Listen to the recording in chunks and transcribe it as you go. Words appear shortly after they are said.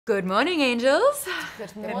Good morning, angels.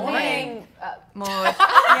 Good morning. Maude.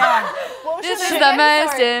 Yeah. This is the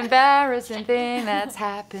most embarrassing thing that's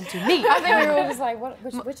happened to me. I think we were all just like,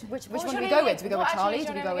 which one do we go with? Do we go with Charlie?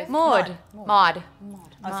 Do we go with Maude. Maude.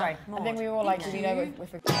 Oh, sorry. I think we were all like, do we know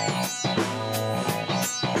with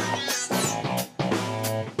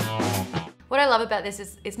What I love about this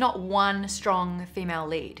is it's not one strong female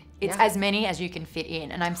lead. It's as many as you can fit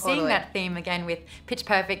in. And I'm seeing that theme again with Pitch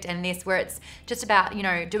Perfect and this, where it's just about, you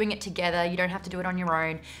know, doing it together. You don't have to do it on your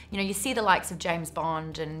own. You know, you see the likes of James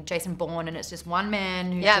Bond and Jason Bourne, and it's just one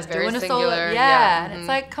man who's just very doing a singular. solo. And it's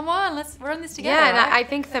like, come on, we're on this together. Yeah, and right? I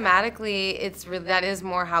think thematically, it's really, that is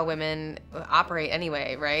more how women operate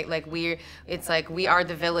anyway, right? Like it's like we are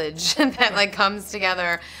the village that like comes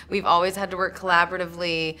together. We've always had to work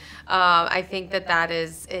collaboratively. I think that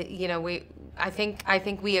is, you know, I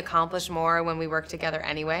think we accomplish more when we work together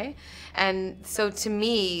anyway. And so to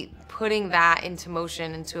me, putting that into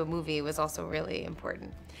motion into a movie was also really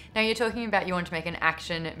important. Now you're talking about you want to make an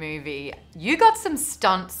action movie. You got some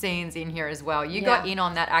stunt scenes in here as well. You got in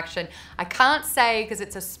on that action. I can't say because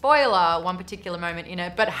it's a spoiler, one particular moment in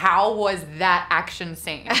it, but how was that action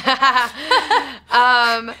scene?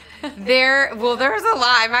 There's a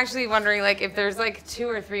lot. I'm actually wondering like if there's like 2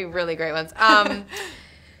 or 3 really great ones.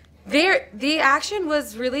 The action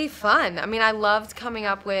was really fun. I mean, I loved coming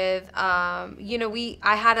up with, you know,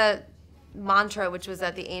 I had a mantra, which was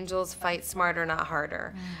that the angels fight smarter, not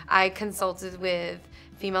harder. I consulted with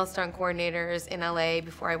female stunt coordinators in LA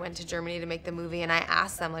before I went to Germany to make the movie, and I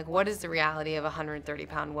asked them, like, what is the reality of a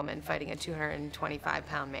 130-pound woman fighting a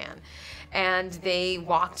 225-pound man? And they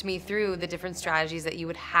walked me through the different strategies that you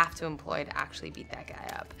would have to employ to actually beat that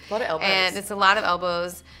guy up. A lot of elbows. And it's a lot of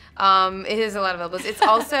elbows. It is a lot of elbows. It's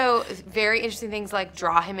also very interesting things like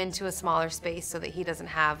draw him into a smaller space so that he doesn't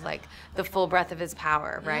have like the full breadth of his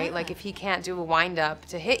power, right? Yeah. Like if he can't do a wind up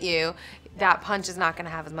to hit you, that punch is not going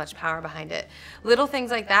to have as much power behind it. Little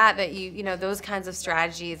things like that you know, those kinds of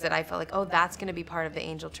strategies that I felt like, oh, that's going to be part of the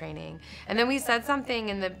angel training. And then we said something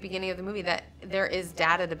in the beginning of the movie that there is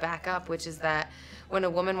data to back up, which is that when a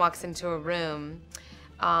woman walks into a room,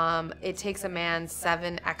 it takes a man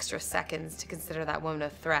 7 extra seconds to consider that woman a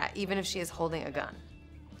threat, even if she is holding a gun.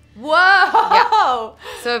 Whoa! Yeah.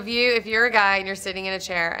 So if you're a guy and you're sitting in a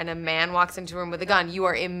chair and a man walks into a room with a gun, you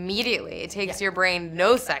are immediately, it takes your brain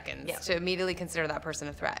no seconds to immediately consider that person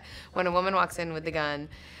a threat. When a woman walks in with the gun,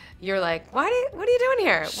 you're like, what are you doing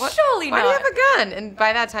here? Surely why not. do you have a gun? And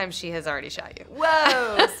by that time, she has already shot you.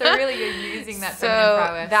 Whoa! So really you're using that feminine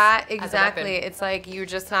prowess that as a exactly, weapon. it's like you're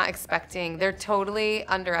just not expecting. They're totally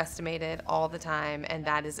underestimated all the time, and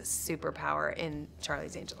that is a superpower in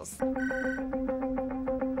Charlie's Angels.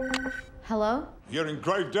 Hello? You're in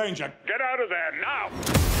grave danger. Get out of there now!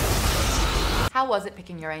 How was it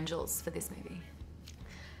picking your angels for this movie?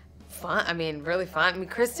 Fun. I mean, really fun. I mean,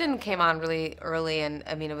 Kristen came on really early, and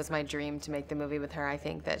I mean, it was my dream to make the movie with her. I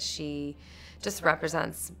think that she just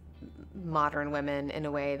represents modern women in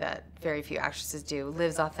a way that very few actresses do.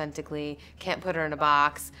 Lives authentically, can't put her in a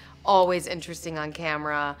box, always interesting on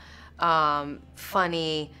camera,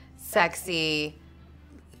 funny, sexy,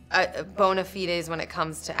 bona fides when it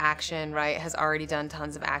comes to action, right? Has already done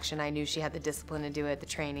tons of action. I knew she had the discipline to do it, the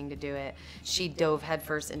training to do it. She dove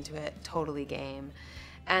headfirst into it, totally game.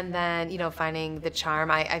 And then, you know, finding the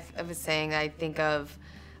charm. I was saying, I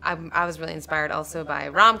was really inspired also by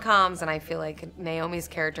rom-coms, and I feel like Naomi's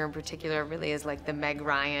character in particular really is like the Meg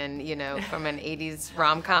Ryan, you know, from an 80s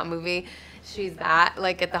rom-com movie. She's that,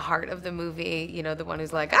 like, at the heart of the movie, you know, the one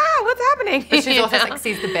who's like, what's happening? But she's also like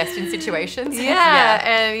sees the best in situations. Yeah,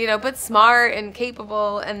 and, you know, but smart and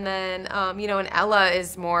capable. And then, you know, and Ella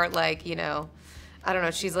is more like, you know, I don't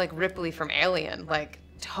know, she's like Ripley from Alien, like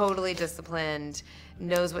totally disciplined,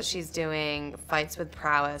 knows what she's doing, fights with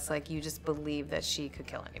prowess. Like, you just believe that she could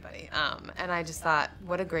kill anybody. And I just thought,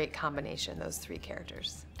 what a great combination, those 3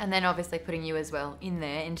 characters. And then obviously putting you as well in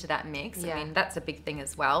there, into that mix. Yeah. I mean, that's a big thing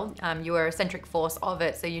as well. You were a centric force of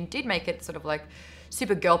it, so you did make it sort of like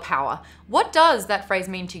super girl power. What does that phrase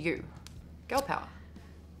mean to you? Girl power.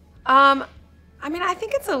 I mean, I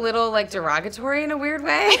think it's a little like derogatory in a weird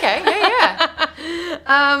way. Okay, yeah.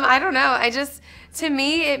 I don't know. To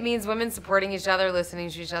me, it means women supporting each other, listening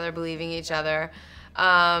to each other, believing each other.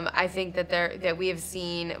 I think that we have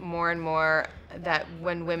seen more and more that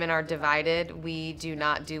when women are divided, we do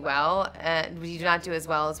not do well, and we do not do as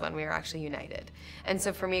well as when we are actually united. And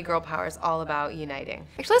so for me, girl power is all about uniting.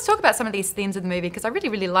 Actually, let's talk about some of these themes of the movie, because I really,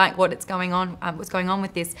 really like what's going on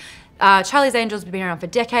with this. Charlie's Angels have been around for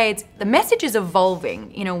decades. The message is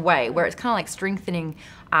evolving in a way where it's kind of like strengthening.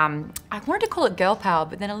 I wanted to call it girl power,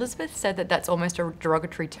 but then Elizabeth said that that's almost a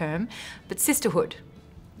derogatory term, but sisterhood.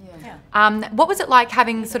 What was it like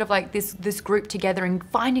having sort of like this group together and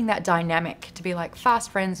finding that dynamic to be like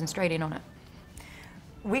fast friends and straight in on it?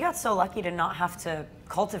 We got so lucky to not have to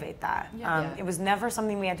cultivate that. It was never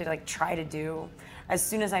something we had to like try to do. As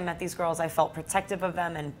soon as I met these girls, I felt protective of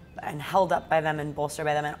them and held up by them and bolstered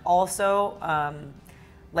by them, and also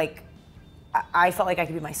like I felt like I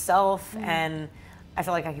could be myself, and I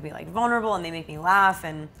felt like I could be like vulnerable, and they make me laugh,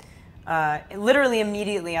 and literally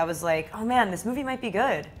immediately I was like, oh man, this movie might be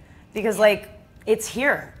good, because like it's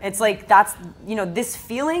here. It's like that's, you know, this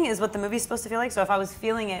feeling is what the movie's supposed to feel like. So if I was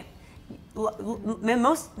feeling it, in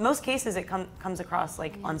most cases it comes across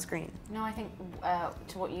like on screen. No, I think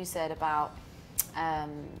to what you said about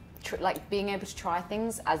like being able to try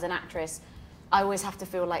things as an actress, I always have to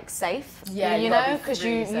feel like safe. Yeah, you know, because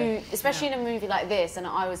you especially in a movie like this, and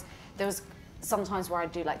there was sometimes where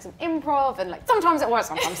I'd do like some improv, and like sometimes it worked,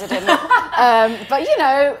 sometimes it didn't. But you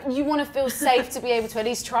know, you want to feel safe to be able to at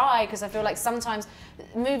least try, because I feel like sometimes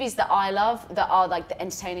movies that I love, that are like the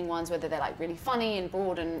entertaining ones, whether they're like really funny and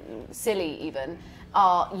broad and silly even,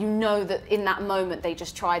 are, you know that in that moment they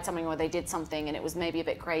just tried something or they did something and it was maybe a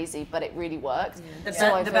bit crazy, but it really worked. The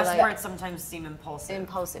best parts sometimes seem impulsive.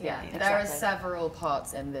 Impulsive, yeah. Exactly. There are several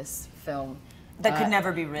parts in this film that could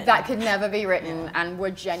never be written. That could never be written, and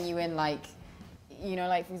were genuine, like, you know,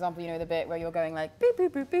 like for example, you know the bit where you're going like boop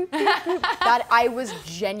boop boop boop boop boop. That I was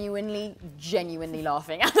genuinely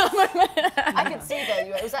laughing at that moment. I could see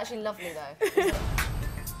though, it was actually lovely though.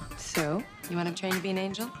 So, you want to train to be an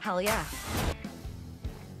angel? Hell yeah.